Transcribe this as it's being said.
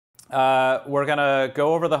we're going to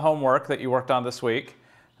go over the homework that you worked on this week,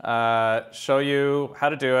 show you how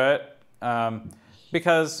to do it.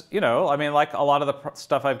 Because, you know, I mean, like a lot of the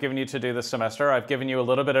stuff I've given you to do this semester, I've given you a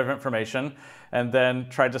little bit of information and then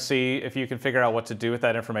tried to see if you can figure out what to do with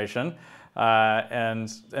that information. And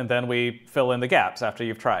then we fill in the gaps after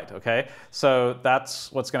you've tried, okay? So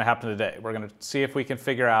that's what's going to happen today. We're going to see if we can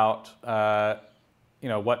figure out, you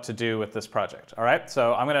know, what to do with this project, all right?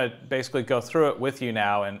 So I'm going to basically go through it with you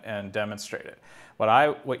now and demonstrate it.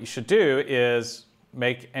 What you should do is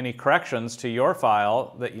make any corrections to your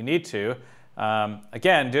file that you need to.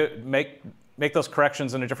 Again, make those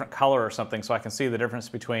corrections in a different color or something so I can see the difference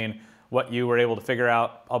between what you were able to figure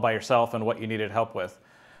out all by yourself and what you needed help with.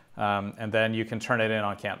 And then you can turn it in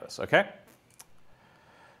on Canvas, okay?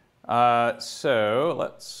 So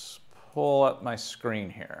let's pull up my screen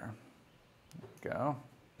here. There we go.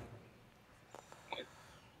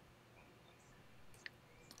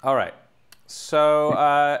 All right,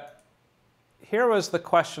 so here was the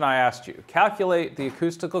question I asked you. Calculate the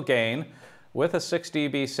acoustical gain with a 6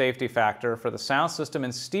 dB safety factor for the sound system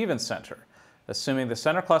in Stevens Center, assuming the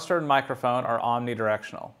center cluster and microphone are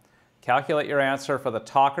omnidirectional. Calculate your answer for the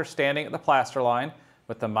talker standing at the plaster line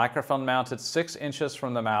with the microphone mounted 6 inches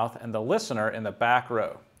from the mouth and the listener in the back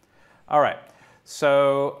row. All right,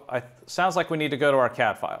 so sounds like we need to go to our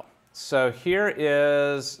CAD file. So here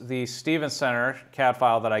is the Stevens Center CAD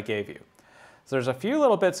file that I gave you. So there's a few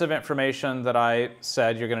little bits of information that I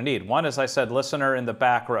said you're going to need. One is I said listener in the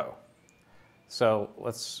back row. So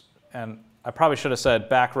and I probably should have said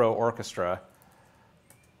back row orchestra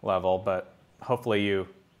level, but hopefully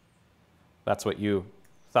that's what you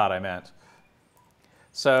thought I meant.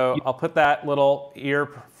 So I'll put that little ear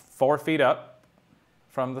 4 feet up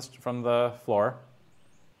from the floor.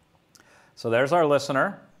 So there's our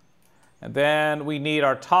listener. And then we need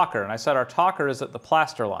our talker. And I said our talker is at the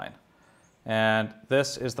plaster line. And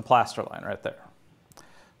this is the plaster line right there.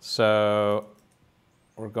 So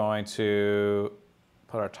we're going to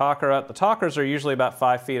put our talker up. The talkers are usually about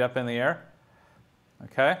 5 feet up in the air.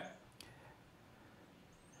 Okay.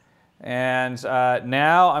 And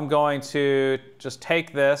now I'm going to just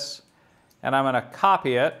take this and I'm going to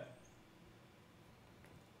copy it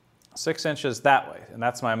 6 inches that way. And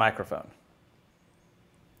that's my microphone.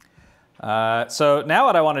 So now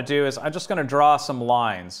what I want to do is I'm just going to draw some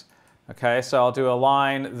lines. Okay, so I'll do a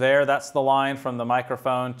line there. That's the line from the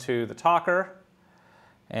microphone to the talker.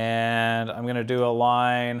 And I'm going to do a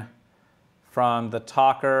line from the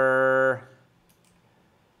talker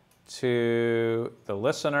to the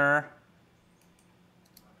listener.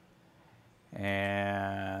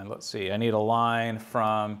 And let's see, I need a line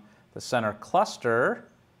from the center cluster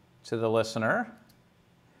to the listener.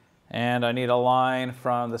 And I need a line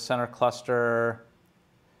from the center cluster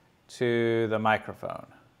to the microphone.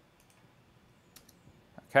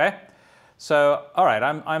 Okay, so all right,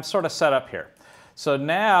 I'm sort of set up here. So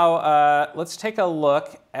now let's take a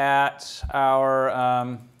look at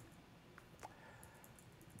our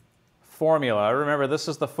formula. Remember, this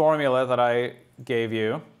is the formula that I gave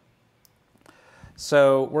you.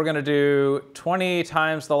 So we're going to do 20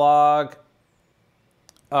 times the log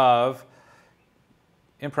of,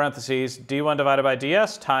 in parentheses, d1 divided by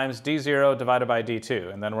ds times d0 divided by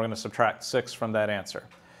d2. And then we're going to subtract 6 from that answer.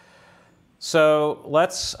 So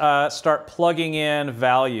let's start plugging in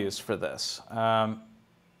values for this. Let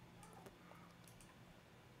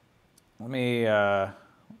me let's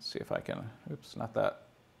see if I can, oops, not that.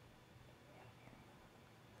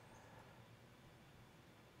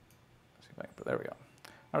 Let's see if I can, there we go.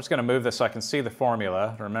 I'm just going to move this so I can see the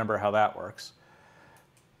formula, remember how that works.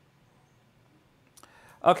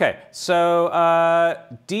 Okay, so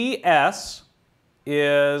ds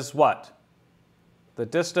is what? The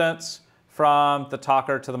distance from the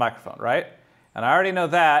talker to the microphone, right? And I already know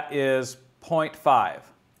that is 0.5.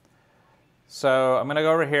 So I'm going to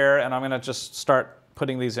go over here and I'm going to just start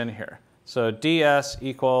putting these in here. So ds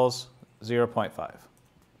equals 0.5.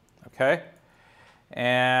 Okay?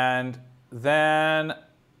 And then,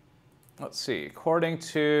 let's see, according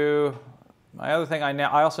to my other thing,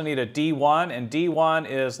 I also need a D1, and D1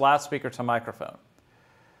 is loudspeaker to microphone.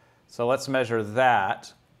 So let's measure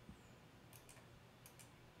that.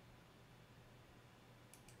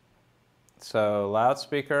 So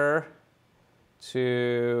loudspeaker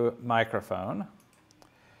to microphone,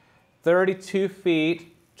 32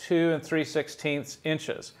 feet, 2 3/16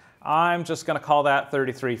 inches. I'm just going to call that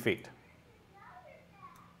 33 feet.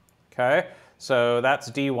 Okay, so that's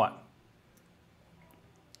D1.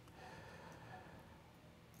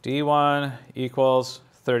 D1 equals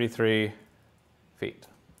 33 feet.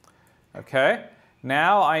 Okay,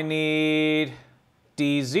 now I need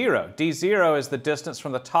D0. D0 is the distance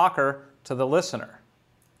from the talker to the listener.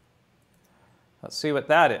 Let's see what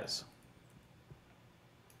that is.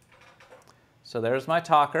 So there's my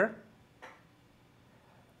talker,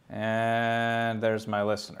 and there's my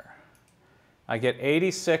listener. I get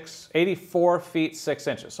 84 feet 6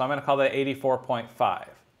 inches, so I'm going to call that 84.5.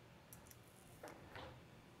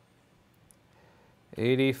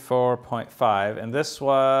 84.5, and this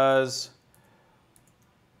was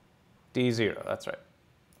D0, that's right.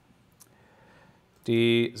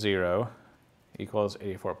 D0 equals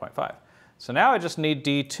 84.5. So now I just need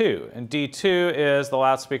D2, and D2 is the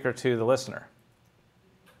loudspeaker to the listener.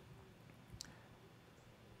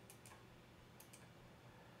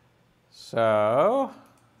 So,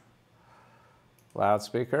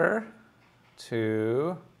 loudspeaker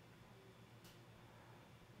to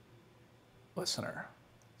listener.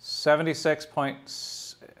 76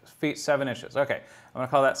 feet 7 inches. Okay, I'm going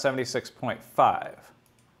to call that 76.5.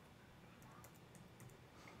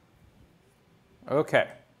 Okay.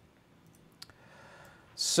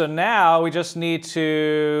 So now we just need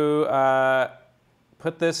to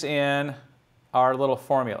put this in our little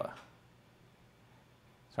formula.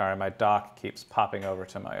 Sorry, my dock keeps popping over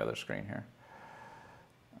to my other screen here.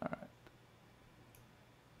 All right.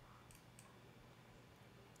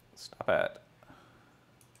 Stop it.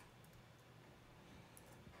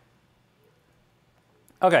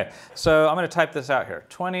 Okay, so I'm going to type this out here.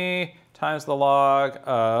 20 times the log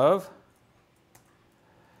of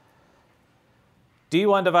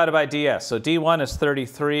D1 divided by DS. So D1 is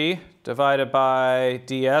 33 divided by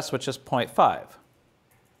DS, which is 0.5.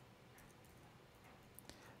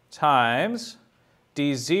 Times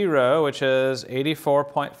D0, which is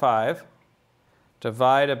 84.5,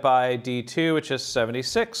 divided by D2, which is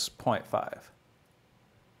 76.5.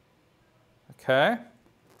 Okay?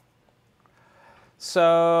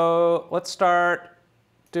 So let's start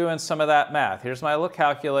doing some of that math. Here's my little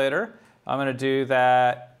calculator. I'm going to do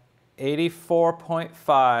that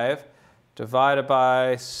 84.5 divided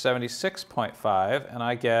by 76.5, and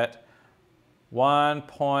I get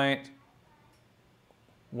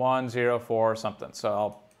 1.104 or something. So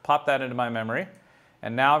I'll pop that into my memory.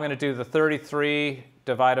 And now I'm going to do the 33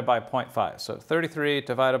 divided by 0.5. So 33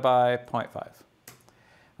 divided by 0.5.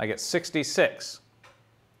 I get 66.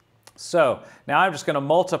 So now I'm just going to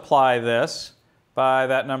multiply this by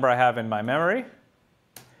that number I have in my memory.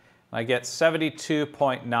 I get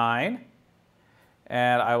 72.9.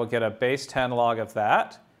 And I will get a base 10 log of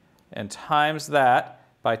that and times that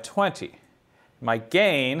by 20. My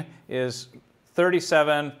gain is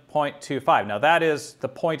 37.25. Now that is the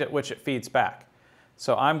point at which it feeds back.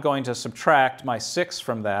 So I'm going to subtract my 6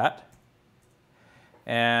 from that,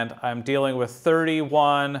 and I'm dealing with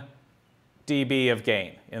 31 dB of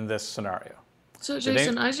gain in this scenario. So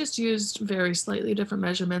Jason, I just used very slightly different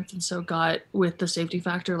measurements, and so got with the safety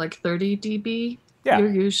factor like 30 dB. Yeah.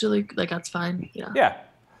 You're usually, like, that's fine. Yeah. Yeah.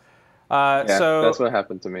 Yeah, so that's what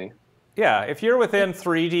happened to me. Yeah, if you're within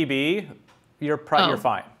 3 dB, you're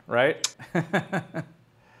fine, right?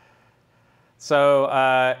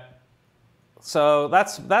 So so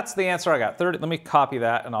that's the answer I got. 30. Let me copy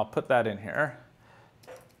that, and I'll put that in here.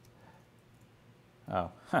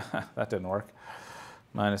 Oh, that didn't work.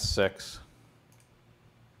 -6.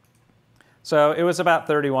 So it was about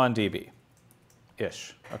 31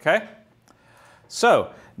 dB-ish, okay?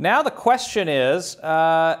 So now the question is,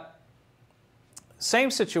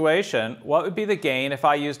 same situation, what would be the gain if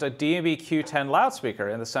I used a D&B Q10 loudspeaker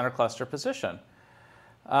in the center cluster position?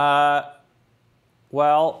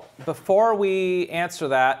 Well, before we answer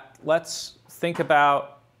that, let's think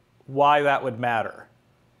about why that would matter.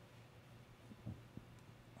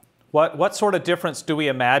 What sort of difference do we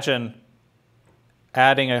imagine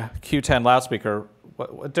adding a Q10 loudspeaker?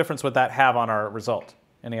 What difference would that have on our result?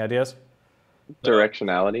 Any ideas?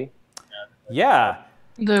 Directionality? Yeah.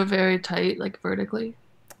 They're very tight, like vertically.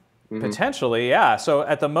 Potentially, yeah. So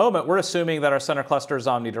at the moment, we're assuming that our center cluster is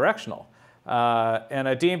omnidirectional. And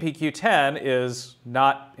a DMP Q10 is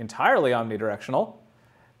not entirely omnidirectional.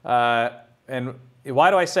 And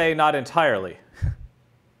why do I say not entirely?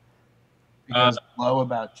 Because low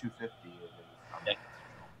about 250.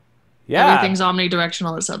 Yeah. Everything's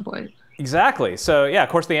omnidirectional at some point. Exactly. So yeah, of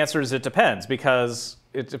course the answer is it depends, because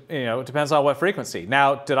it depends on what frequency.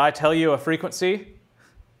 Now, did I tell you a frequency?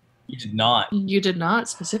 You did not. You did not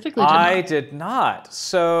specifically. I did not.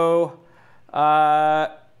 So I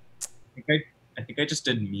think I just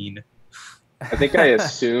did mean. I think I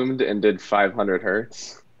assumed and did 500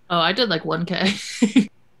 hertz. Oh, I did like 1K.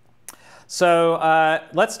 So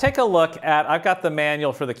let's take a look at, I've got the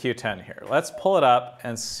manual for the Q10 here. Let's pull it up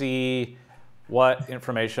and see what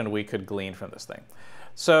information we could glean from this thing.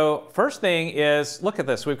 So first thing is, look at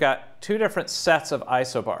this. We've got two different sets of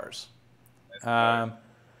isobars.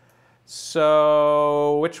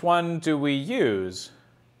 So which one do we use?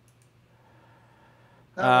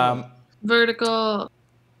 Vertical.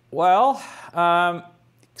 Well,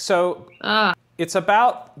 it's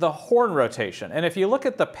about the horn rotation. And if you look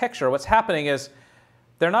at the picture, what's happening is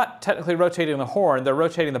they're not technically rotating the horn, they're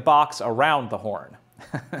rotating the box around the horn.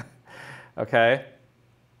 Okay?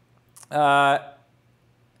 But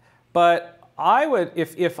I would,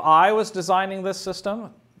 if I was designing this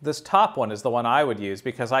system, this top one is the one I would use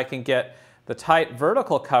because I can get the tight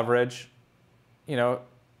vertical coverage,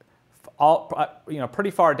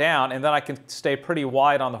 pretty far down, and then I can stay pretty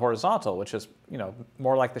wide on the horizontal, which is,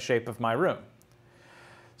 more like the shape of my room.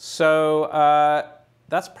 So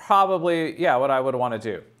that's probably, what I would want to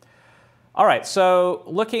do. All right, so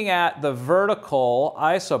looking at the vertical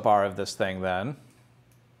isobar of this thing then,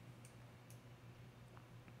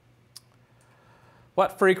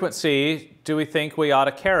 what frequency do we think we ought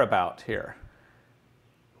to care about here?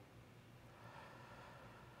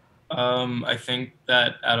 I think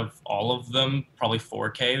that out of all of them, probably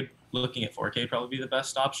 4K, looking at 4K would probably be the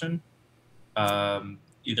best option.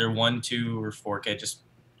 Either 1, 2, or 4K, just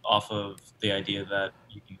off of the idea that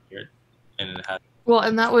you can hear it and it has. Well,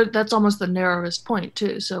 and that's almost the narrowest point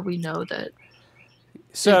too, so we know that.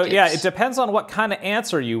 So it depends on what kind of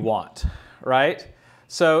answer you want, right?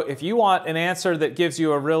 So if you want an answer that gives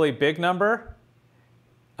you a really big number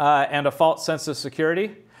and a false sense of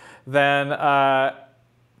security, then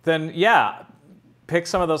yeah, pick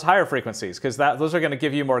some of those higher frequencies because those are going to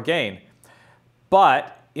give you more gain.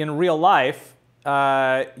 But in real life,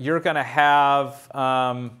 you're going to have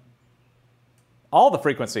all the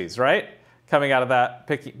frequencies, right, coming out of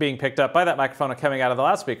that, being picked up by that microphone and coming out of the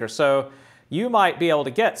loudspeaker. So you might be able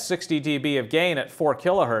to get 60 dB of gain at 4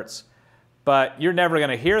 kilohertz, but you're never going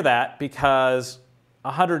to hear that because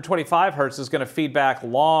 125 hertz is going to feed back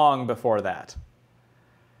long before that.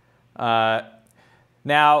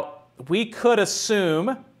 Now, we could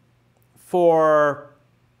assume for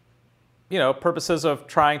purposes of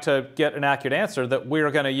trying to get an accurate answer that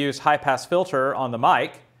we're going to use high-pass filter on the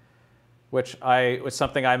mic, which was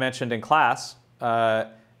something I mentioned in class,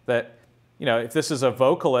 that if this is a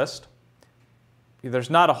vocalist, there's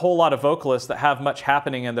not a whole lot of vocalists that have much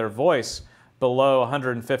happening in their voice below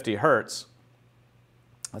 150 hertz.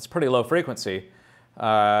 That's pretty low frequency.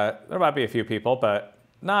 There might be a few people, but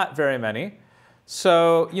not very many.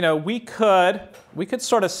 So, we could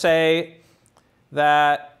sort of say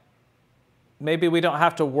that maybe we don't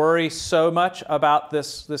have to worry so much about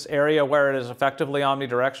this area where it is effectively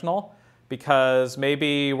omnidirectional because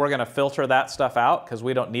maybe we're going to filter that stuff out because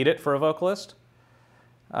we don't need it for a vocalist.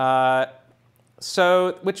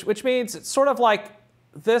 Which means it's sort of like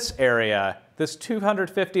this area, this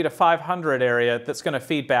 250 to 500 area that's going to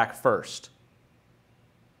feed back first,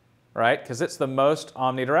 right? Because it's the most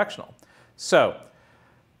omnidirectional. So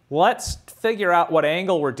let's figure out what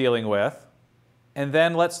angle we're dealing with, and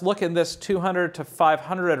then let's look in this 200 to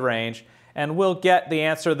 500 range, and we'll get the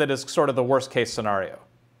answer that is sort of the worst case scenario,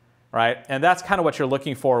 right? And that's kind of what you're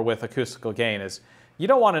looking for with acoustical gain is you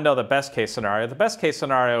don't want to know the best case scenario. The best case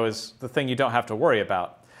scenario is the thing you don't have to worry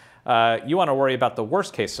about. You want to worry about the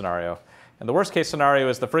worst case scenario. And the worst case scenario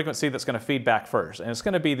is the frequency that's going to feed back first, and it's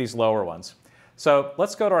going to be these lower ones. So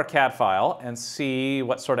let's go to our CAD file and see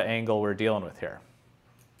what sort of angle we're dealing with here.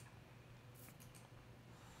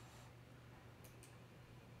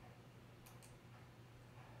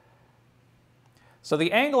 So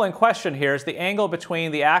the angle in question here is the angle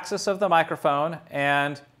between the axis of the microphone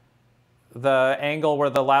and the angle where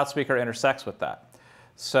the loudspeaker intersects with that.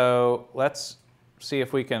 So let's see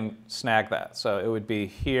if we can snag that. So it would be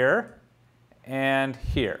here and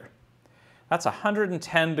here. That's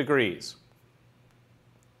 110 degrees.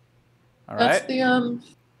 All right. That's the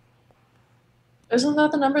isn't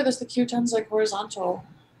that the number? That's the Q10's like horizontal.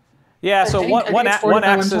 Yeah. So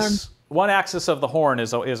one axis of the horn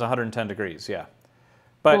is 110 degrees. Yeah.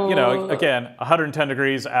 But again, 110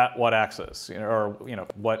 degrees at what axis? Or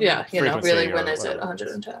what? Yeah. Frequency really, when is whatever. it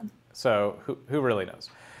 110? So who really knows?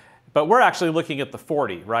 But we're actually looking at the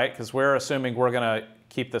 40, right? Because we're assuming we're going to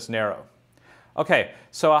keep this narrow. Okay.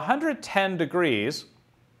 So 110 degrees.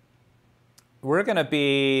 We're going to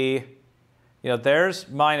be, there's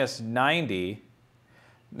minus 90.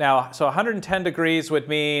 Now, so 110 degrees would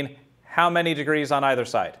mean how many degrees on either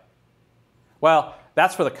side? Well,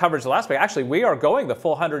 that's for the coverage of the loudspeaker. Actually, we are going the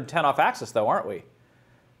full 110 off axis, though, aren't we?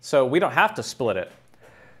 So we don't have to split it.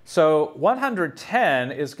 So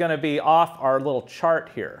 110 is going to be off our little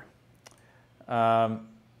chart here.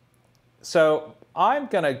 So I'm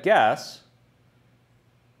going to guess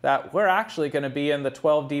that we're actually going to be in the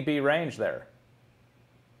 12 dB range there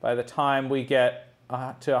by the time we get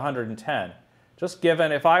to 110. Just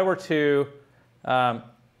given, if I were to, oh,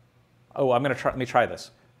 I'm going to try, let me try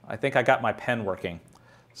this. I think I got my pen working.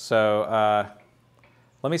 So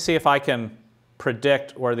let me see if I can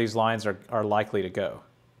predict where these lines are likely to go.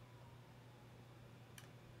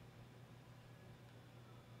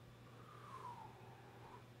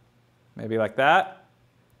 Maybe like that,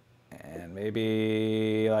 and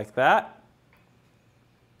maybe like that.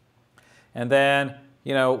 And then,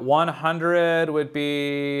 100 would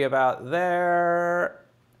be about there,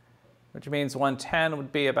 which means 110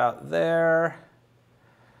 would be about there.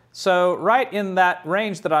 So right in that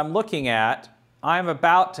range that I'm looking at, I'm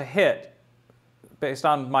about to hit, based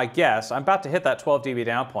on my guess, I'm about to hit that 12 dB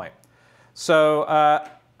down point. So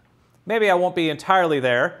maybe I won't be entirely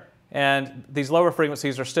there, and these lower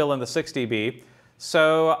frequencies are still in the 6 dB.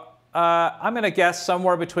 So I'm going to guess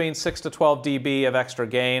somewhere between 6 to 12 dB of extra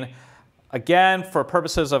gain. Again, for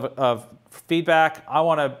purposes of feedback, I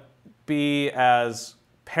want to be as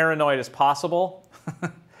paranoid as possible.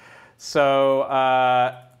 So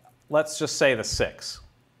let's just say the 6.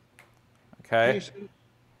 Okay. Jason,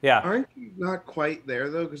 yeah. Aren't you not quite there,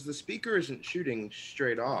 though? Because the speaker isn't shooting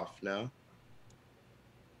straight off, no?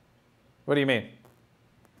 What do you mean?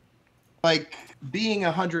 Like, being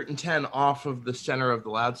 110 off of the center of the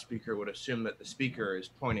loudspeaker would assume that the speaker is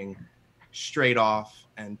pointing straight off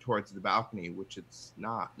and towards the balcony, which it's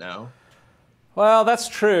not, no? Well, that's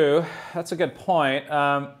true. That's a good point.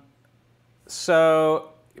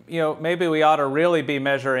 So, maybe we ought to really be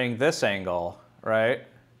measuring this angle, right?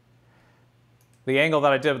 The angle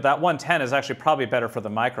that I did, that 110 is actually probably better for the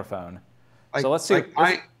microphone. So let's see.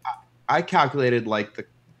 I calculated like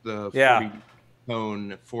the 40 Yeah.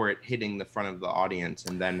 tone for it hitting the front of the audience,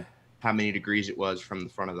 and then how many degrees it was from the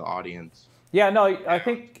front of the audience. Yeah, no, I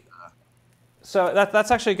think, so that's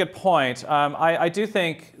actually a good point. I do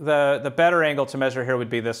think the better angle to measure here would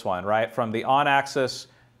be this one, right? From the on-axis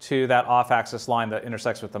to that off-axis line that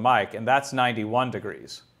intersects with the mic, and that's 91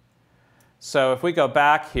 degrees. So if we go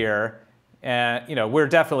back here, and we're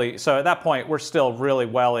definitely, so at that point, we're still really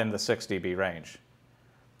well in the 6 dB range.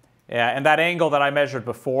 Yeah, and that angle that I measured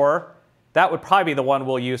before, that would probably be the one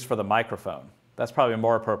we'll use for the microphone. That's probably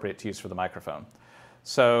more appropriate to use for the microphone.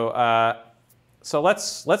 So, so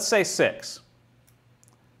let's say 6.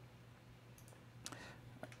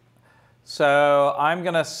 So I'm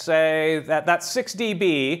going to say that that's 6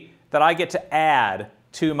 dB that I get to add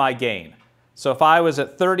to my gain. So if I was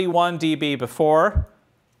at 31 dB before,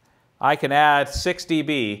 I can add 6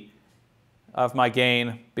 dB of my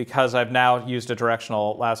gain because I've now used a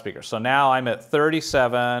directional loudspeaker. So now I'm at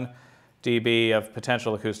 37 dB of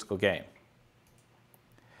potential acoustical gain.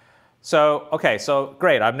 So, okay, so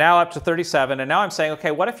great. I'm now up to 37, and now I'm saying,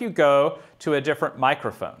 okay, what if you go to a different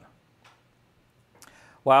microphone?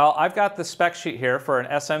 Well, I've got the spec sheet here for an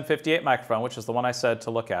SM58 microphone, which is the one I said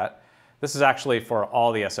to look at. This is actually for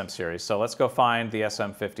all the SM series, so let's go find the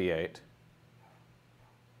SM58.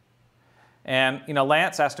 And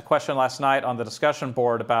Lance asked a question last night on the discussion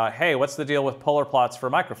board about, hey, what's the deal with polar plots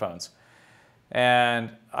for microphones?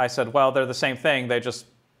 And I said, well, they're the same thing, they just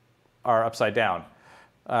are upside down.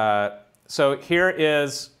 So here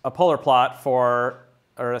is a polar plot for,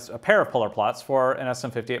 or a pair of polar plots for an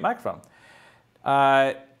SM58 microphone.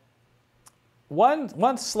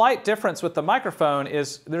 One slight difference with the microphone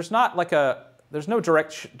is there's no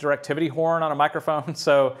directivity horn on a microphone,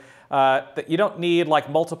 so that you don't need like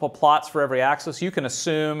multiple plots for every axis. You can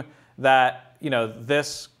assume that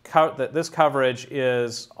this coverage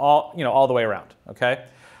is all the way around. Okay,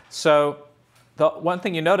 so the one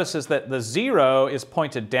thing you notice is that the 0 is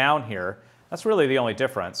pointed down here. That's really the only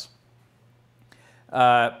difference.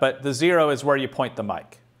 But the 0 is where you point the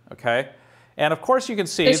mic. Okay, and of course you can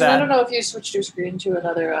see Jason, that. I don't know if you switched your screen to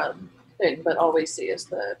another thing, but all we see is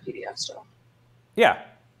the PDF still. Yeah.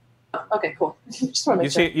 Okay, cool. Just want to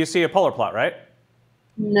make sure. You see a polar plot, right?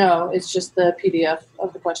 No, it's just the PDF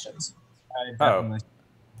of the questions. Oh,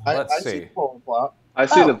 let's see. The polar plot. I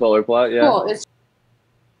see the polar plot, yeah. Cool. It's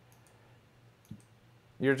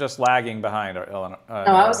You're just lagging behind. No,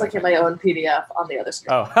 I was looking at my own PDF on the other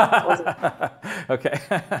screen. Oh, okay.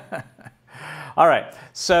 All right,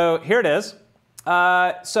 so here it is.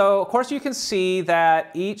 So of course you can see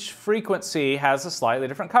that each frequency has a slightly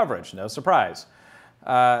different coverage, no surprise.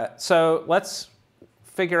 So let's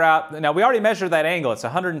figure out, now we already measured that angle, it's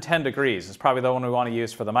 110 degrees. It's probably the one we want to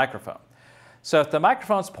use for the microphone. So if the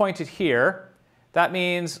microphone's pointed here, that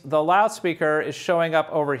means the loudspeaker is showing up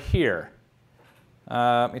over here.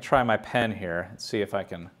 Let me try my pen here and see if I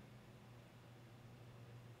can.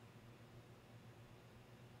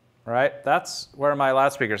 right? That's where my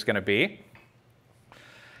loudspeaker is going to be.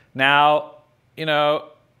 Now, you know,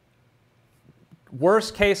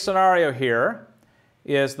 worst case scenario here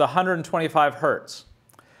is the 125 hertz.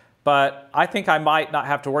 But I think I might not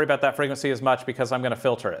have to worry about that frequency as much because I'm going to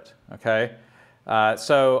filter it, okay?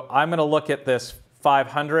 So I'm going to look at this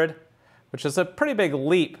 500, which is a pretty big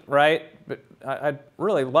leap, right? But I'd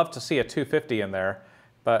really love to see a 250 in there,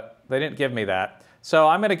 but they didn't give me that. So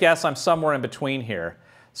I'm going to guess I'm somewhere in between here.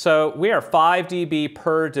 So we are 5 dB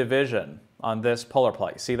per division on this polar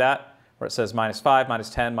plot. See that? Where it says -5,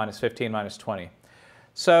 -10, -15, -20.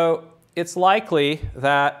 So it's likely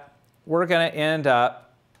that we're going to end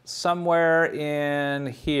up somewhere in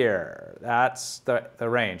here. That's the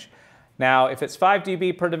range. Now, if it's 5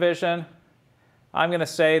 dB per division, I'm going to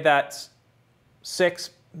say that's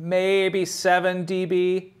 6, maybe 7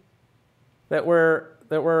 dB that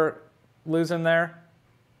we're losing there.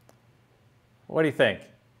 What do you think?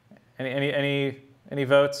 Any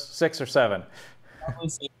votes? 6 or 7? I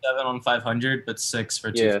would say 7 on 500, but 6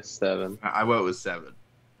 for 2. Yeah, 7. I went with 7.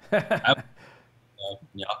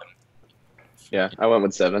 Yeah, I went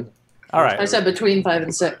with 7. All right. I said between 5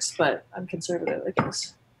 and 6, but I'm conservative, I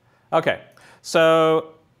guess. Okay,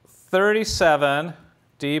 so 37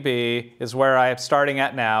 dB is where I am starting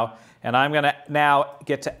at now, and I'm going to now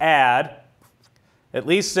get to add at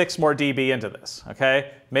least 6 more dB into this,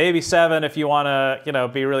 okay? Maybe 7 if you want to, you know,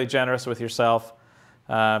 be really generous with yourself.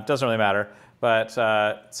 Doesn't really matter, but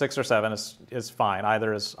 6 or 7 is fine.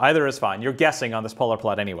 Either is fine. You're guessing on this polar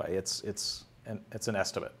plot anyway. It's an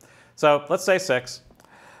estimate. So let's say 6.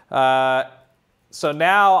 So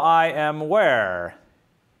now I am where?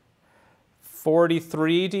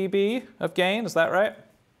 43 dB of gain, is that right?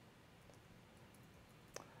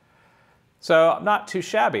 So I'm not too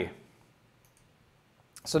shabby.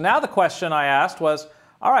 So now the question I asked was,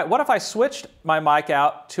 all right, what if I switched my mic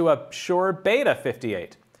out to a Shure Beta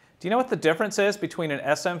 58? Do you know what the difference is between an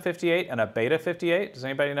SM58 and a Beta 58? Does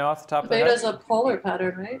anybody know off the top of their head? Beta's a polar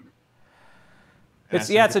pattern, right?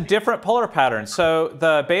 It's a different polar pattern. So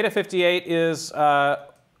the Beta 58 is,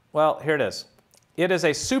 well, here it is. It is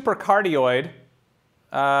a supercardioid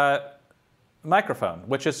microphone,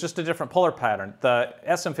 which is just a different polar pattern. The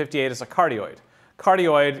SM58 is a cardioid.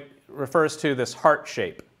 Cardioid refers to this heart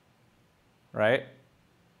shape, right?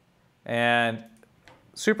 And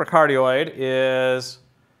supercardioid is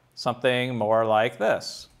something more like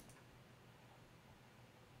this.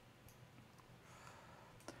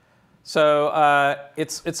 So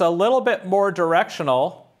it's a little bit more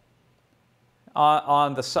directional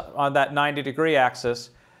on that 90-degree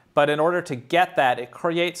axis, but in order to get that, it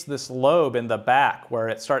creates this lobe in the back where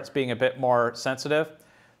it starts being a bit more sensitive.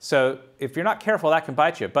 So if you're not careful, that can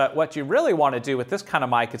bite you. But what you really want to do with this kind of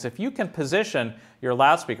mic is if you can position your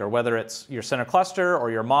loudspeaker, whether it's your center cluster or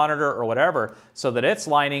your monitor or whatever, so that it's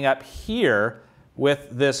lining up here with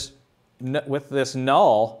this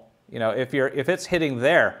null, you know, if it's hitting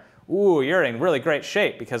there, ooh, you're in really great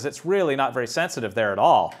shape because it's really not very sensitive there at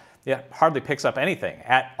all. It hardly picks up anything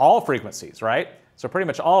at all frequencies, right? So pretty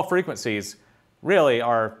much all frequencies really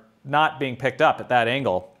are not being picked up at that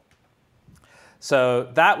angle. So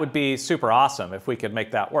that would be super awesome if we could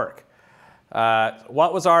make that work.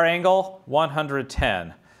 What was our angle?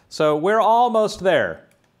 110. So we're almost there.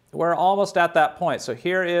 We're almost at that point. So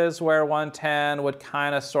here is where 110 would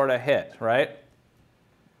kind of sort of hit, right?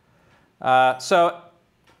 So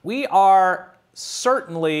we are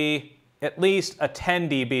certainly at least a 10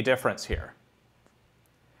 dB difference here.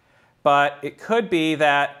 But it could be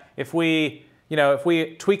that if we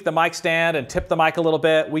tweak the mic stand and tip the mic a little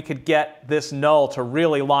bit, we could get this null to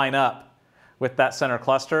really line up with that center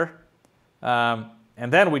cluster. And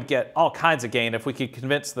then we'd get all kinds of gain if we could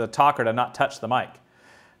convince the talker to not touch the mic.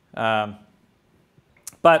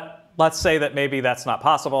 But let's say that maybe that's not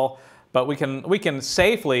possible. But we can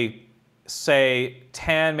safely say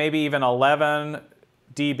 10, maybe even 11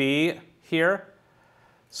 dB here.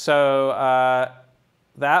 So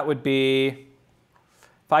that would be,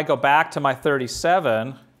 if I go back to my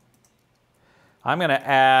 37, I'm going to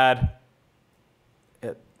add,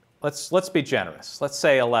 let's be generous. Let's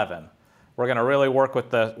say 11. We're going to really work with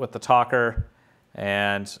the talker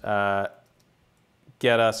and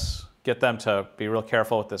get them to be real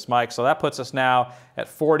careful with this mic. So that puts us now at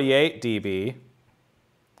 48 dB.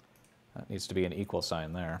 That needs to be an equal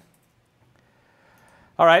sign there.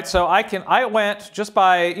 All right, so I went just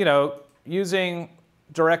by using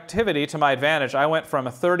directivity to my advantage. I went from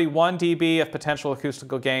a 31 dB of potential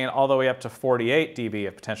acoustical gain all the way up to 48 dB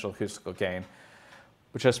of potential acoustical gain,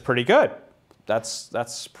 which is pretty good. That's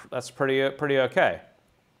pretty okay.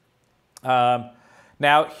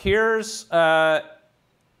 Now here's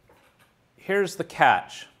here's the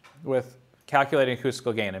catch with calculating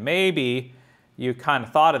acoustical gain, and maybe you kind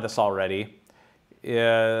of thought of this already,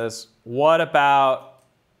 is what about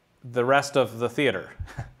the rest of the theater?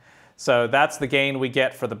 So that's the gain we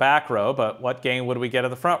get for the back row, but what gain would we get in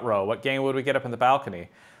the front row? What gain would we get up in the balcony?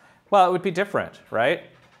 Well, it would be different, right?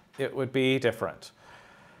 It would be different.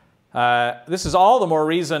 This is all the more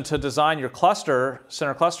reason to design your cluster,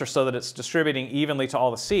 center cluster, so that it's distributing evenly to all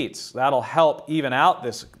the seats. That'll help even out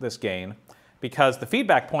this gain, because the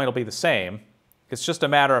feedback point will be the same. It's just a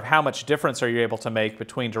matter of how much difference are you able to make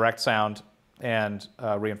between direct sound and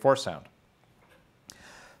reinforced sound.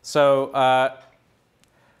 So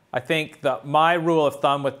I think that my rule of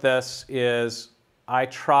thumb with this is I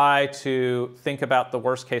try to think about the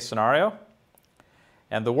worst case scenario.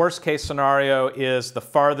 And the worst case scenario is the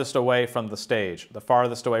farthest away from the stage, the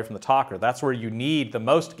farthest away from the talker. That's where you need the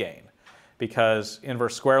most gain, because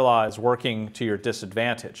inverse square law is working to your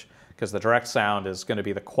disadvantage, because the direct sound is going to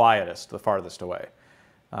be the quietest, the farthest away.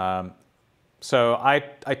 So I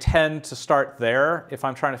tend to start there if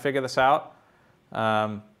I'm trying to figure this out.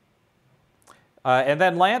 And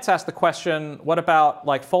then Lance asked the question, what about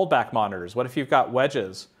like foldback monitors? What if you've got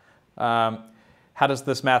wedges? How does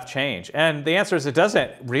this math change? And the answer is it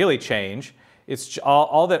doesn't really change. It's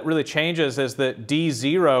all that really changes is that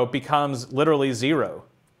D0 becomes literally 0,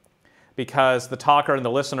 because the talker and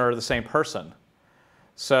the listener are the same person.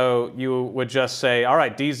 So you would just say, all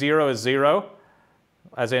right, D0 is 0,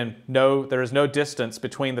 as in there is no distance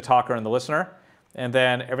between the talker and the listener. And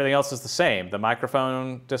then everything else is the same. The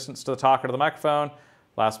microphone distance to the talker to the microphone,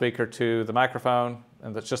 loudspeaker to the microphone,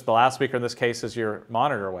 and that's just the loudspeaker in this case is your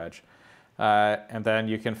monitor wedge. And then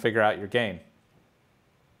you can figure out your gain.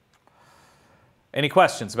 Any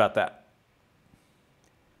questions about that?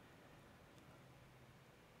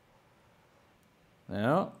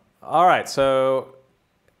 No? All right, so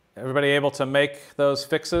everybody able to make those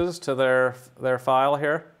fixes to their file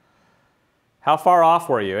here? How far off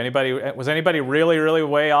were you? Was anybody really, really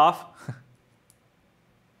way off?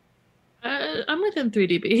 I'm within 3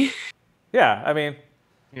 dB. Yeah, I mean...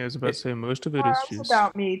 Yeah, I was about to say most of it is It's just...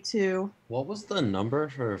 about me too. What was the number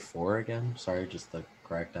for 4 again? Sorry, just the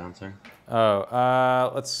correct answer.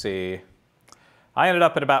 Oh, let's see. I ended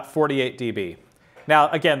up at about 48 dB. Now,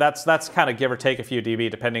 again, that's kind of give or take a few dB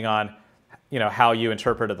depending on, how you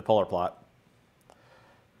interpreted the polar plot.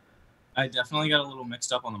 I definitely got a little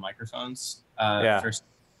mixed up on the microphones. Yeah. First,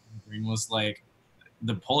 green was like,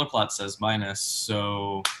 the polar plot says minus,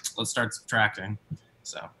 so let's start subtracting.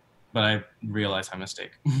 But I realized my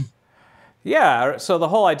mistake. Yeah, so the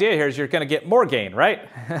whole idea here is you're going to get more gain, right?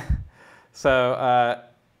 So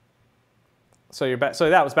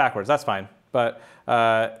that was backwards. That's fine. But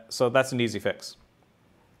so that's an easy fix.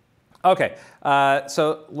 Okay,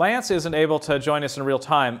 so Lance isn't able to join us in real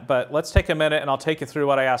time, but let's take a minute and I'll take you through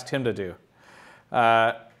what I asked him to do.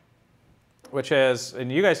 Which is, and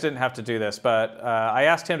you guys didn't have to do this, but I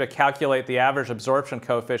asked him to calculate the average absorption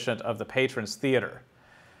coefficient of the patron's theater.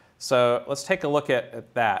 So let's take a look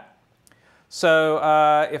at that. So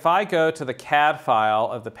if I go to the CAD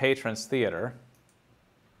file of the patron's theater,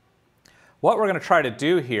 what we're going to try to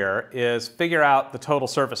do here is figure out the total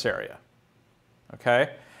surface area.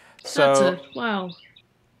 Okay? Wow.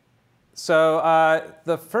 So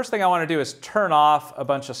the first thing I want to do is turn off a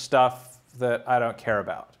bunch of stuff that I don't care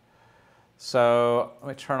about. So let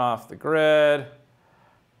me turn off the grid,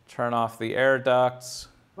 turn off the air ducts.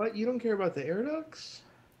 What? You don't care about the air ducts?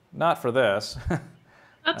 Not for this.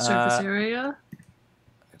 That surface area.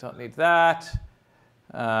 I don't need that.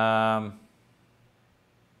 Let's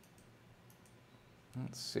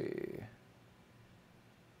see.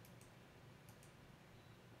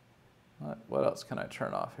 What else can I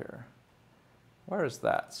turn off here? Where is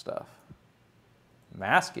that stuff?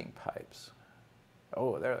 Masking pipes.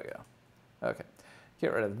 Oh, there we go. Okay,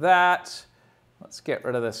 get rid of that. Let's get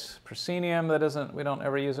rid of this proscenium that we don't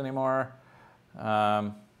ever use anymore.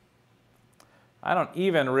 I don't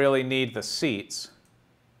even really need the seats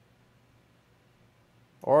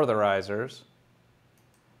or the risers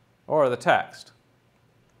or the text.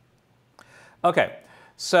 Okay,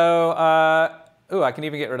 so, I can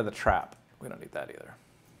even get rid of the trap. We don't need that either.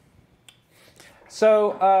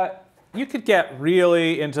 So you could get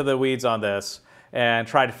really into the weeds on this and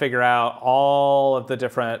try to figure out all of the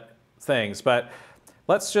different things, but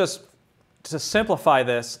let's just, to simplify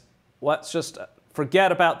this, let's just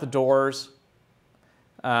forget about the doors.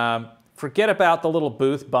 Forget about the little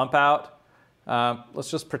booth bump out.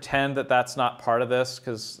 Let's just pretend that that's not part of this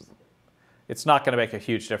because it's not going to make a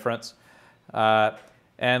huge difference.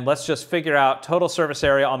 And let's just figure out total surface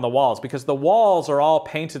area on the walls because the walls are all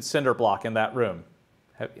painted cinder block in that room.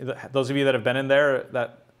 Those of you that have been in there,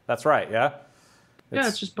 that's right, yeah? Yeah,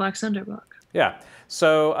 it's just black cinder block. Yeah.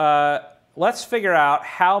 So let's figure out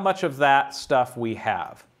how much of that stuff we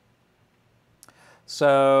have.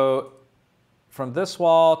 So from this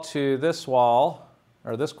wall to this wall,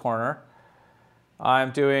 or this corner, I'm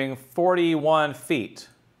doing 41 feet,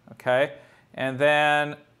 okay? And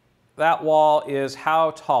then that wall is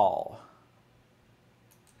how tall?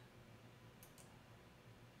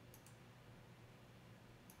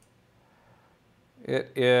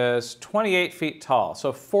 It is 28 feet tall.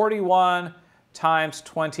 So 41 times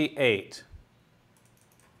 28.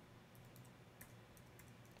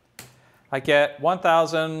 I get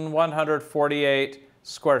 1,148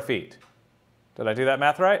 square feet. Did I do that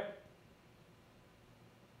math right?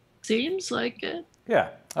 Seems like it.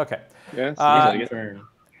 Yeah, okay. Yeah,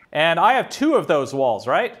 And I have 2 of those walls,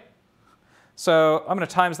 right? So I'm going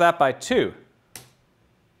to times that by 2.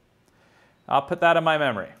 I'll put that in my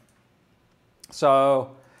memory.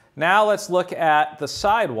 So now let's look at the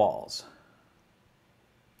side walls.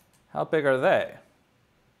 How big are they?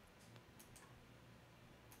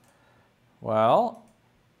 Well,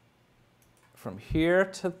 from here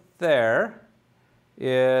to there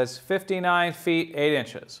is 59 feet 8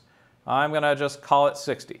 inches. I'm going to just call it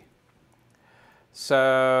 60.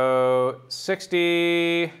 So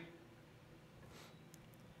 60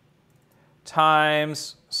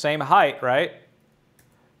 times same height, right?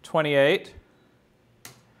 28.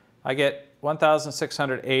 I get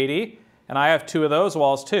 1,680, and I have 2 of those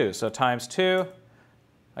walls too. So times 2,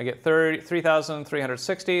 I get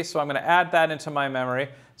 3,360. So I'm going to add that into my memory.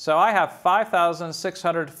 So I have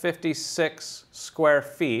 5,656 square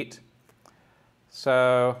feet.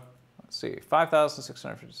 So let's see,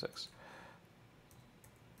 5,656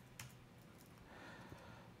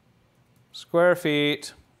 square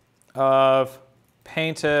feet of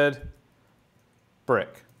painted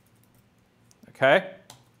brick. Okay?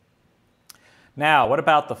 Now, what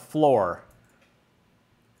about the floor?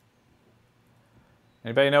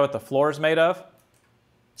 Anybody know what the floor is made of?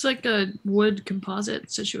 It's like a wood composite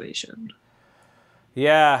situation.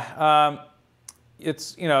 Yeah,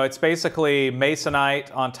 it's basically masonite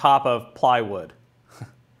on top of plywood.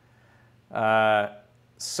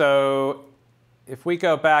 So if we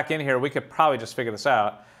go back in here, we could probably just figure this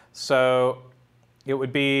out. So it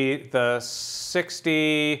would be the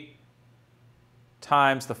 60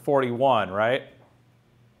 times the 41, right?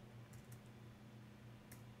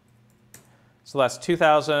 So that's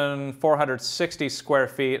 2,460 square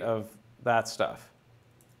feet of that stuff.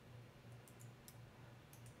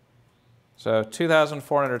 So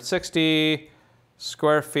 2,460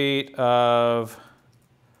 square feet of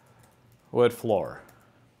wood floor.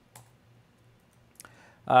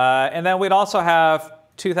 And then we'd also have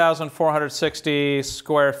 2,460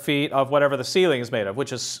 square feet of whatever the ceiling is made of,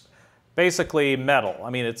 which is basically metal. I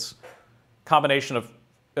mean, it's a combination of,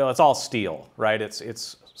 it's all steel, right?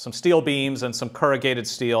 It's some steel beams and some corrugated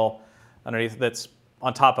steel underneath that's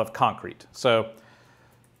on top of concrete. So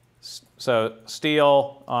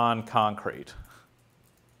steel on concrete.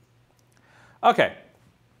 Okay,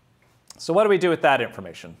 so what do we do with that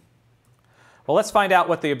information? Well, let's find out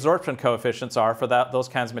what the absorption coefficients are for those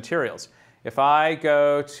kinds of materials. If I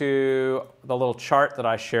go to the little chart that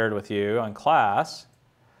I shared with you on class,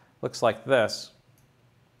 looks like this.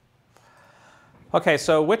 Okay,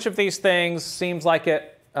 so which of these things seems like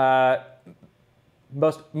it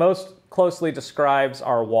most closely describes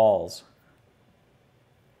our walls?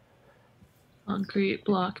 Concrete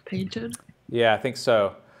block painted. Yeah, I think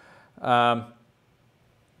so.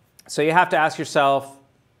 So you have to ask yourself,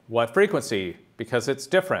 what frequency? Because it's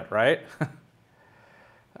different, right?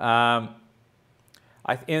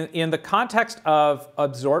 In the context of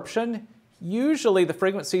absorption, usually the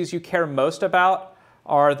frequencies you care most about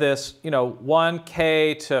are this,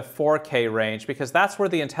 1K to 4K range, because that's where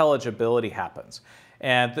the intelligibility happens.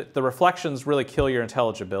 And the reflections really kill your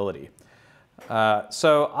intelligibility.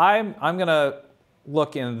 So I'm going to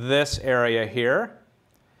look in this area here,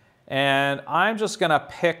 and I'm just going to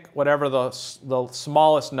pick whatever the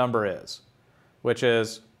smallest number is, which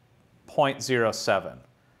is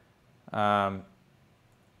 0.07.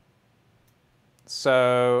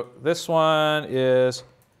 So this one is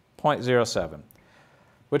 0.07,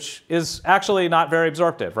 which is actually not very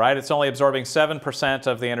absorptive, right? It's only absorbing 7%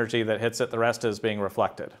 of the energy that hits it. The rest is being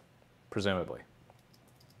reflected, presumably.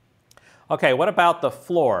 Okay, what about the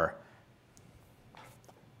floor?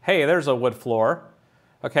 Hey, there's a wood floor.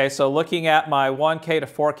 Okay, so looking at my 1K to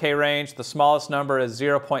 4K range, the smallest number is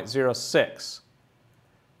 0.06.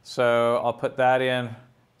 So I'll put that in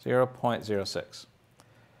 0.06.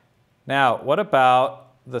 Now, what about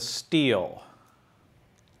the steel?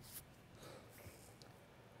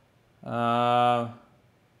 I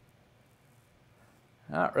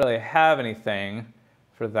don't really have anything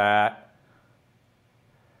for that,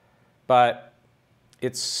 but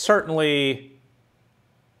it's certainly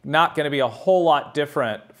not going to be a whole lot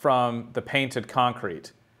different from the painted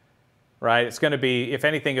concrete, right? It's going to be, if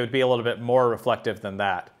anything, it would be a little bit more reflective than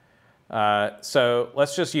that. So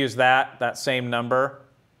let's just use that same number.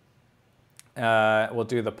 We'll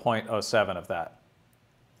do the 0.07 of that.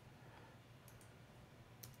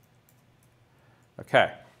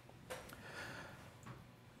 Okay.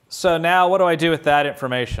 So now what do I do with that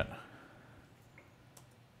information?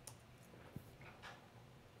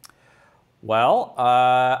 Well,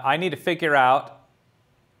 I need to figure out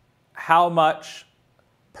how much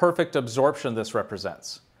perfect absorption this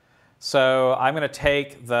represents. So I'm going to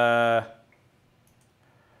take the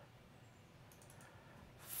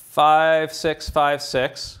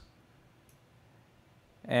 5656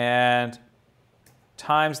 and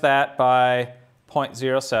times that by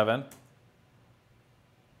 0.07.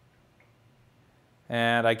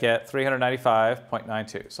 And I get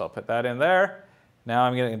 395.92. So I'll put that in there. Now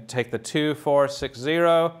I'm going to take the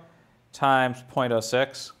 2460 times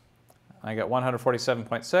 0.06. I get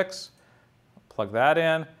 147.6. Plug that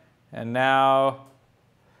in. And now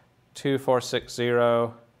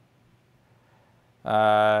 2460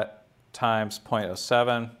 times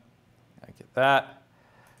 0.07. I get that.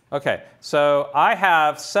 Okay, so I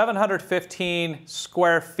have 715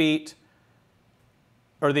 square feet,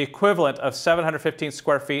 or the equivalent of 715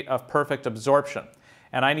 square feet of perfect absorption.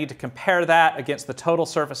 And I need to compare that against the total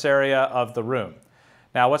surface area of the room.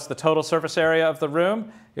 Now, what's the total surface area of the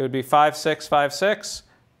room? It would be 5656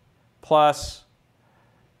 plus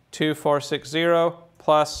 2460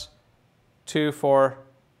 plus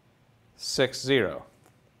 2460.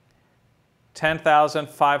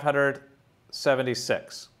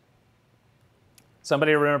 10,576.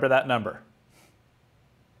 Somebody remember that number?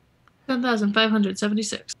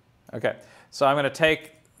 10,576. Okay, so I'm going to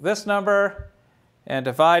take this number and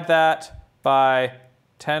divide that by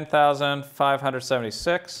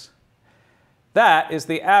 10,576. That is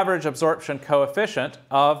the average absorption coefficient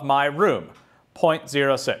of my room,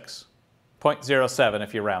 0.06, 0.07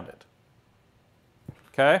 if you round it.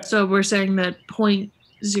 Okay? So we're saying that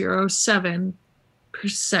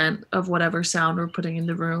 0.07% of whatever sound we're putting in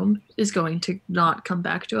the room is going to not come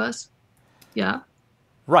back to us? Yeah?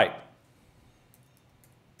 Right.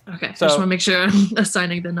 Okay, So- I just want to make sure I'm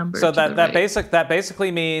assigning the number So to the right. that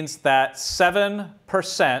basically means that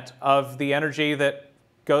 7% of the energy that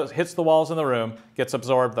hits the walls in the room gets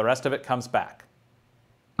absorbed. The rest of it comes back.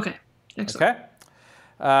 Okay, excellent.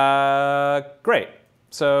 Okay. Great.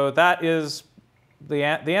 So that is the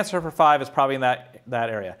answer for 5 is probably in that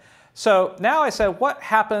area. So now I said, what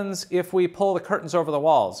happens if we pull the curtains over the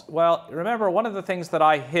walls? Well, remember, one of the things that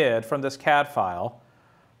I hid from this CAD file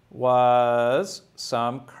was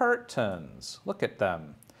some curtains. Look at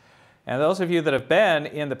them. And those of you that have been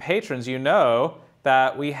in the patrons, you know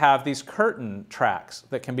that we have these curtain tracks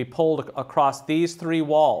that can be pulled across these 3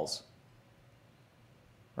 walls,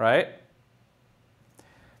 right?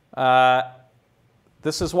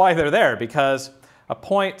 This is why they're there, because a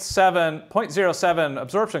 0.07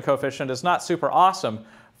 absorption coefficient is not super awesome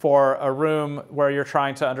for a room where you're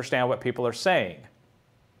trying to understand what people are saying.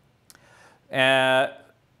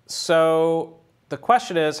 So the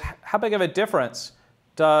question is, how big of a difference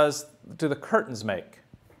do the curtains make?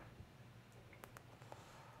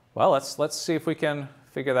 Well, let's see if we can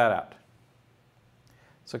figure that out.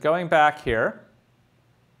 So going back here,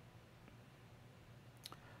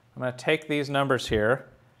 I'm going to take these numbers here,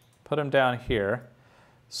 put them down here.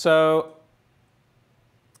 So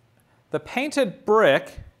the painted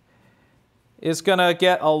brick is going to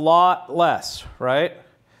get a lot less, right?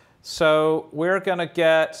 So we're going to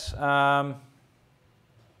get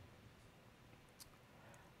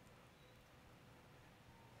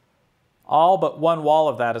all but one wall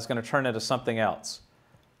of that is going to turn into something else.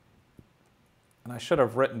 And I should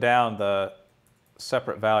have written down the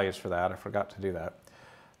separate values for that. I forgot to do that.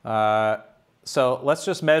 So let's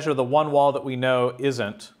just measure the one wall that we know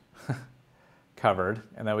isn't covered,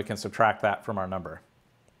 and then we can subtract that from our number.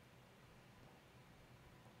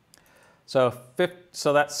 So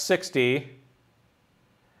that's 60.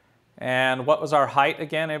 And what was our height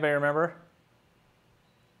again? Anybody remember?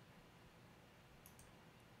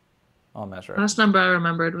 I'll measure it. Last number I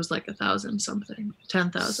remembered was like 1,000 something,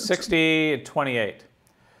 10,000. 60 and 28.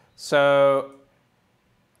 So,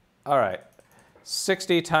 all right.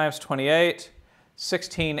 60 times 28,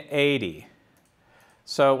 1680.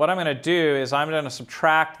 So what I'm going to do is I'm going to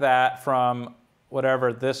subtract that from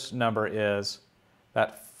whatever this number is,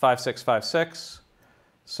 that 5656.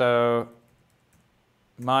 So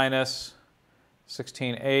minus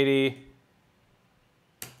 1680,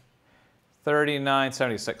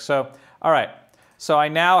 3976. So, all right. So I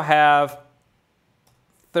now have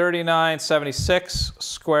 3976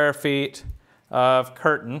 square feet of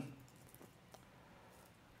curtain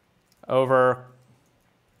over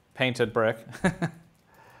painted brick.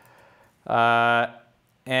 And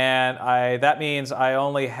that means I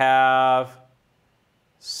only have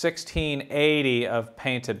 1680 of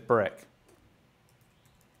painted brick.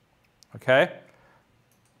 Okay?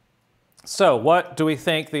 So what do we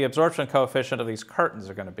think the absorption coefficient of these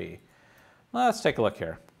curtains are going to be? Well, let's take a look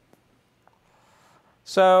here.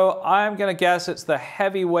 So I'm going to guess it's the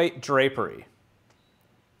heavyweight drapery.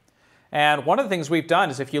 And one of the things we've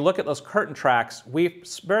done is if you look at those curtain tracks, we've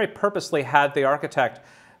very purposely had the architect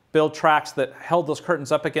build tracks that held those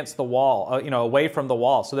curtains up against the wall, away from the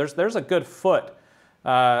wall. So there's a good foot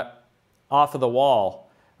off of the wall.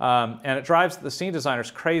 And it drives the scene designers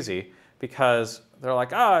crazy because they're like,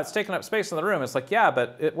 oh, it's taking up space in the room. It's like, yeah,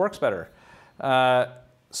 but it works better.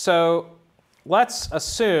 So let's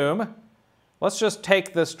assume, let's just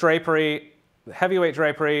take this drapery, heavyweight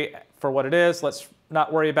drapery, for what it is. Let's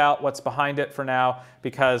not worry about what's behind it for now,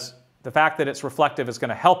 because the fact that it's reflective is going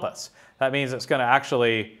to help us. That means it's going to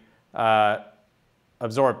actually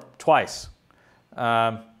absorb twice.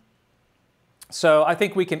 So I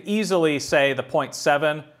think we can easily say the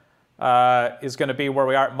 0.7 is going to be where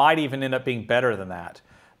we are. It might even end up being better than that.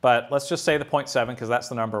 But let's just say the 0.7 because that's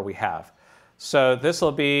the number we have. So this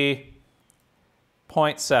will be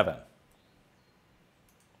 0.7.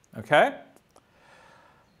 Okay?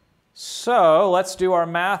 So let's do our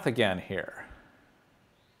math again here.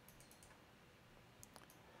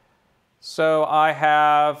 So I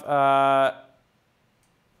have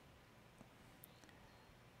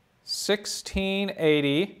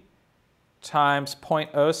 1680 times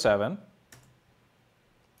 0.07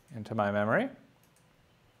 into my memory.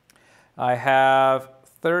 I have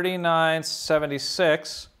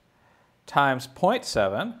 3976 times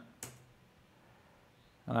 0.7,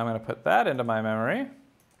 and I'm going to put that into my memory.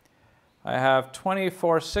 I have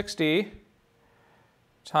 2460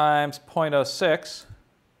 times 0.06,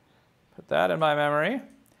 put that in my memory,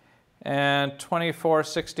 and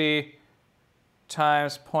 2460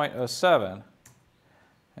 times 0.07,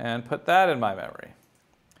 and put that in my memory.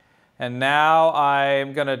 And now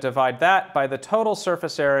I'm going to divide that by the total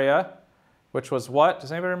surface area, which was what?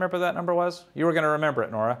 Does anybody remember what that number was? You were going to remember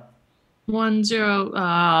it, Nora. 10.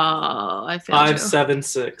 I failed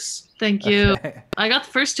 576. Thank you. Okay. I got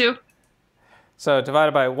the first two. So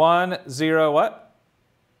divided by 10 what?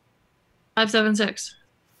 576.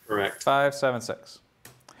 Correct. 576.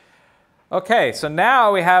 Okay, so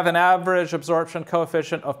now we have an average absorption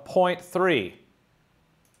coefficient of 0.3.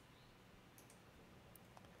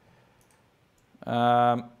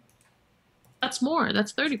 That's more.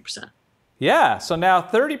 That's 30%. Yeah, so now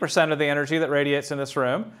 30% of the energy that radiates in this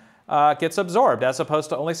room gets absorbed as opposed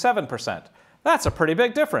to only 7%. That's a pretty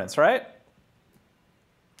big difference, right?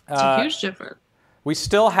 It's a huge difference. We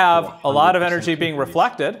still have a lot of energy being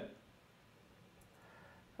reflected.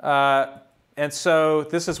 And so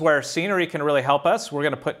this is where scenery can really help us. We're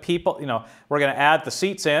going to put people, we're going to add the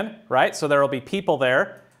seats in, right? So there will be people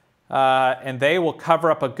there, and they will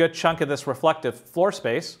cover up a good chunk of this reflective floor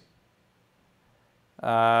space,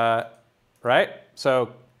 right?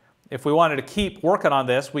 So if we wanted to keep working on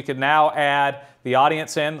this, we could now add the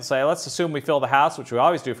audience in, say, let's assume we fill the house, which we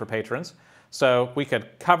always do for patrons. So we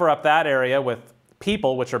could cover up that area with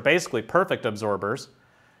people, which are basically perfect absorbers.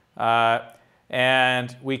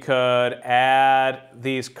 And we could add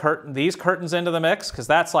these curtains into the mix, because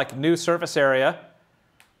that's like new surface area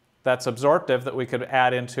that's absorptive that we could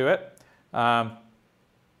add into it.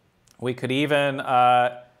 We could even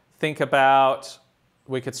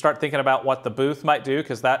we could start thinking about what the booth might do,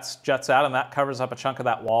 because that juts out and that covers up a chunk of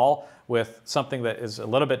that wall with something that is a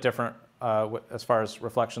little bit different as far as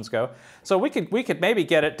reflections go. So we could maybe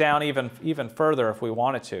get it down even further if we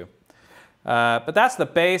wanted to. But that's the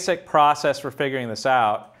basic process for figuring this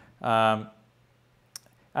out. And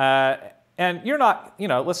you're not,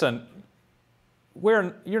 listen,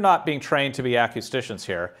 you're not being trained to be acousticians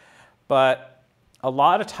here, but a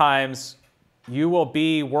lot of times you will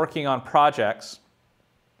be working on projects.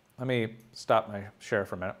 Let me stop my share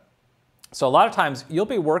for a minute. So a lot of times you'll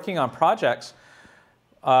be working on projects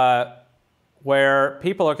where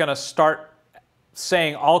people are going to start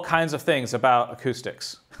saying all kinds of things about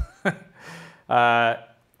acoustics.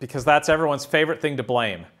 Because that's everyone's favorite thing to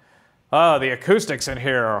blame. Oh, the acoustics in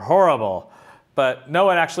here are horrible. But no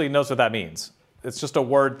one actually knows what that means. It's just a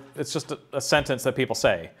word, it's just a sentence that people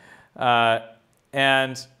say.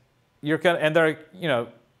 and you're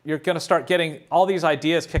gonna start getting all these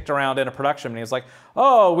ideas kicked around in a production meeting. It's like,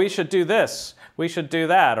 oh, we should do this, we should do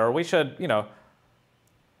that, or we should, we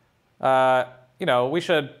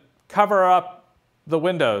should cover up the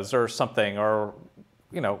windows or something, or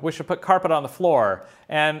we should put carpet on the floor.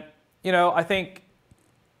 And I think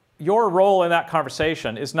your role in that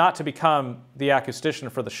conversation is not to become the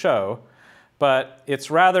acoustician for the show, but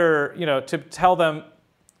it's rather to tell them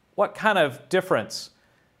what kind of difference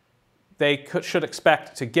they should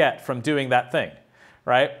expect to get from doing that thing,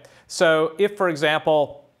 right? So if, for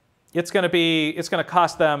example, it's going to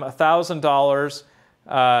cost them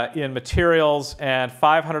 $1,000 in materials and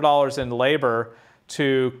 $500 in labor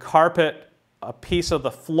to carpet a piece of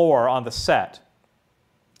the floor on the set,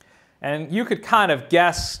 and you could kind of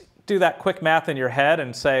do that quick math in your head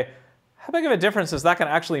and say, how big of a difference is that going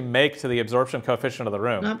to actually make to the absorption coefficient of the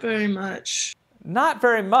room? Not very much. Not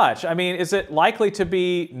very much. I mean, is it likely to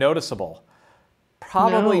be noticeable?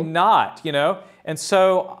 Probably not, And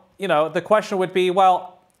so, the question would be,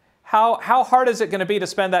 well, how hard is it going to be to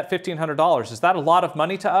spend that $1,500? Is that a lot of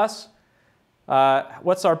money to us?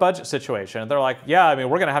 What's our budget situation? And they're like, yeah, I mean,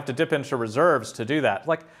 we're going to have to dip into reserves to do that.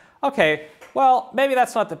 Like, okay, well, maybe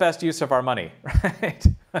that's not the best use of our money, right?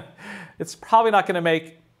 It's probably not going to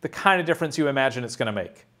make the kind of difference you imagine it's going to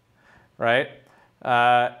make, right?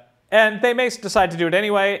 And they may decide to do it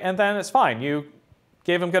anyway, and then it's fine. You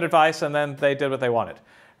gave them good advice, and then they did what they wanted,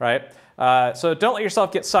 right? So don't let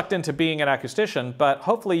yourself get sucked into being an acoustician, but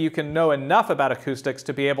hopefully you can know enough about acoustics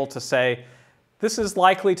to be able to say, this is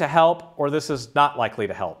likely to help, or this is not likely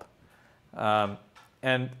to help.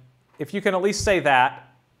 And if you can at least say that,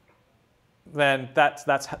 then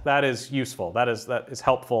that is useful. That is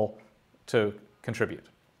helpful to contribute.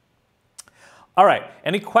 All right,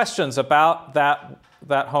 any questions about that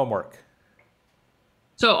homework?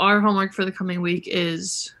 So our homework for the coming week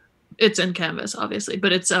it's in Canvas, obviously,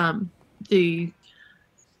 but it's the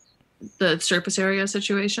surface area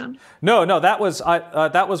situation. No, that was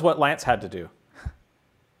what Lance had to do.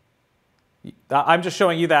 I'm just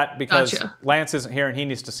showing you that because Gotcha. Lance isn't here and he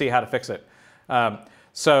needs to see how to fix it.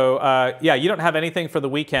 Yeah, you don't have anything for the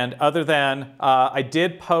weekend other than I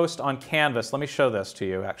did post on Canvas. Let me show this to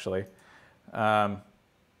you, actually.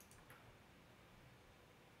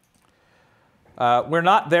 We're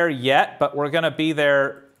not there yet, but we're going to be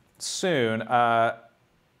there soon.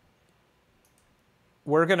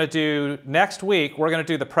 We're going to do, next week, we're going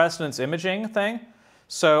to do the precedence imaging thing.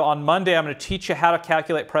 So on Monday, I'm going to teach you how to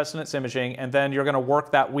calculate precedence imaging, and then you're going to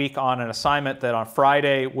work that week on an assignment that on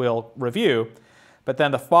Friday we'll review. But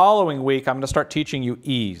then the following week, I'm going to start teaching you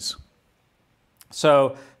ease.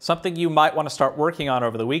 So something you might want to start working on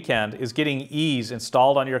over the weekend is getting ease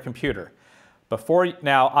installed on your computer.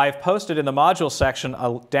 Now, I've posted in the module section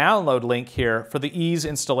a download link here for the ease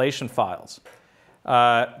installation files.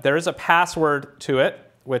 There is a password to it,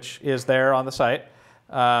 which is there on the site.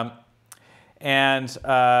 You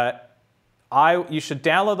should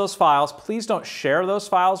download those files. Please don't share those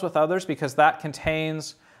files with others because that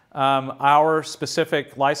contains our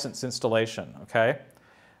specific license installation, okay?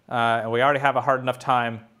 And we already have a hard enough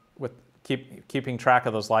time with keeping track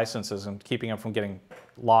of those licenses and keeping them from getting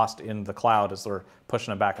lost in the cloud as they're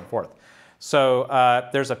pushing them back and forth. So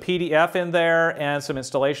there's a PDF in there and some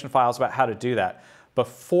installation files about how to do that.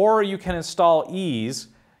 Before you can install ease,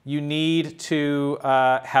 you need to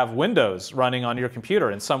have Windows running on your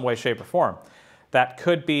computer in some way, shape, or form. That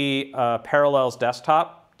could be a Parallels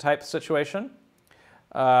desktop type situation,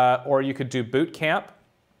 or you could do Boot Camp.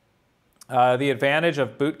 The advantage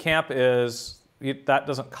of Boot Camp is that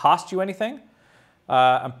doesn't cost you anything.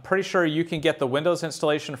 I'm pretty sure you can get the Windows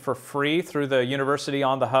installation for free through the University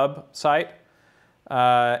on the Hub site.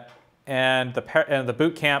 And the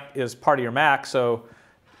Boot Camp is part of your Mac, so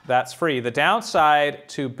that's free. The downside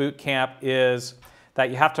to Boot Camp is that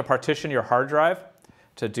you have to partition your hard drive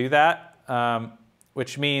to do that,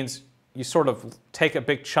 which means you sort of take a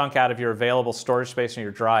big chunk out of your available storage space in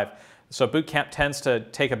your drive. So Boot Camp tends to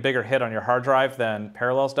take a bigger hit on your hard drive than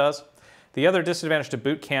Parallels does. The other disadvantage to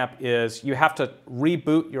Boot Camp is you have to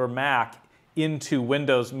reboot your Mac into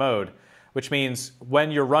Windows mode, which means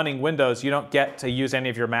when you're running Windows, you don't get to use any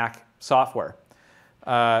of your Mac software.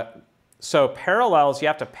 So Parallels, you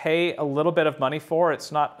have to pay a little bit of money for.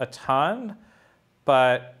 It's not a ton,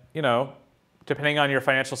 but depending on your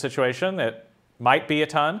financial situation, it might be a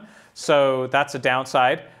ton. So that's a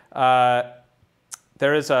downside.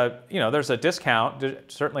 There's a discount,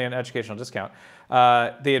 certainly an educational discount.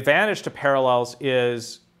 The advantage to Parallels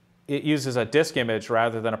is it uses a disk image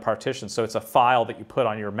rather than a partition, so it's a file that you put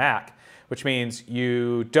on your Mac, which means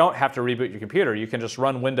you don't have to reboot your computer. You can just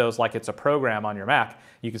run Windows like it's a program on your Mac.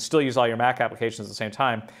 You can still use all your Mac applications at the same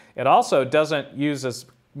time. It also doesn't use as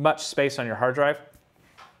much space on your hard drive.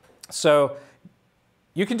 So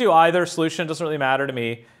you can do either solution, it doesn't really matter to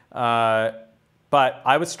me. But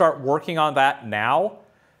I would start working on that now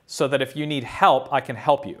so that if you need help, I can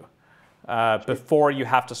help you before you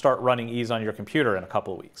have to start running ease on your computer in a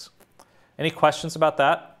couple of weeks. Any questions about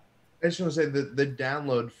that? I just want to say that the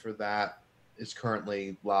download for that is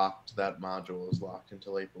currently locked. That module is locked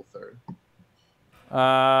until April 3rd.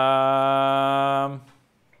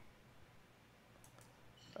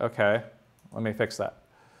 Okay, let me fix that.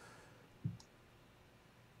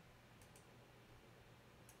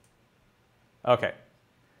 Okay,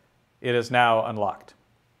 it is now unlocked.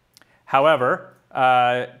 However,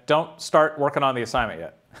 don't start working on the assignment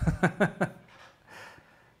yet,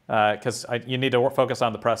 because you need to focus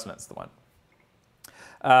on the precedence, the one.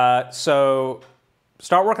 So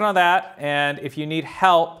start working on that, and if you need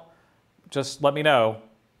help, just let me know.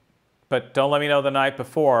 But don't let me know the night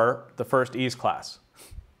before the first ease class,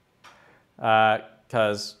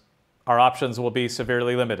 because our options will be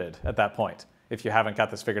severely limited at that point if you haven't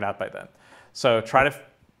got this figured out by then. So try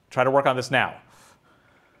to work on this now.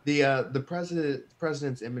 The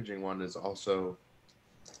president's imaging one is also,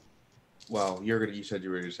 well, you said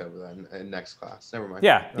you were just over that in next class. Never mind.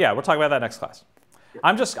 Yeah, yeah, we'll talk about that next class.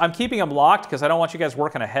 I'm keeping them locked because I don't want you guys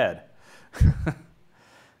working ahead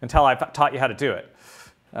until I've taught you how to do it.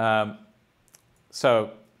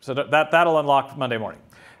 So that'll unlock Monday morning.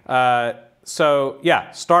 So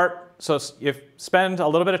yeah, So spend a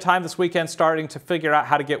little bit of time this weekend starting to figure out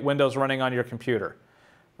how to get Windows running on your computer.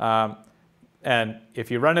 And if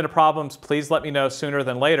you run into problems, please let me know sooner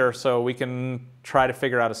than later so we can try to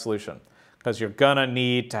figure out a solution, because you're gonna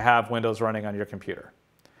need to have Windows running on your computer.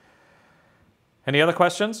 Any other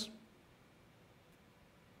questions?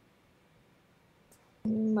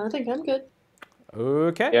 I think I'm good.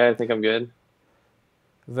 Okay. Yeah, I think I'm good.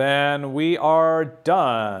 Then we are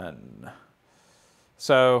done.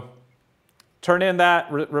 So turn in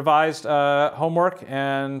that revised homework,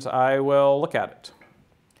 and I will look at it.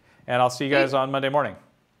 And I'll see you guys on Monday morning.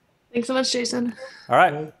 Thanks so much, Jason. All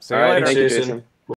right. See you later. Thank you, Jason.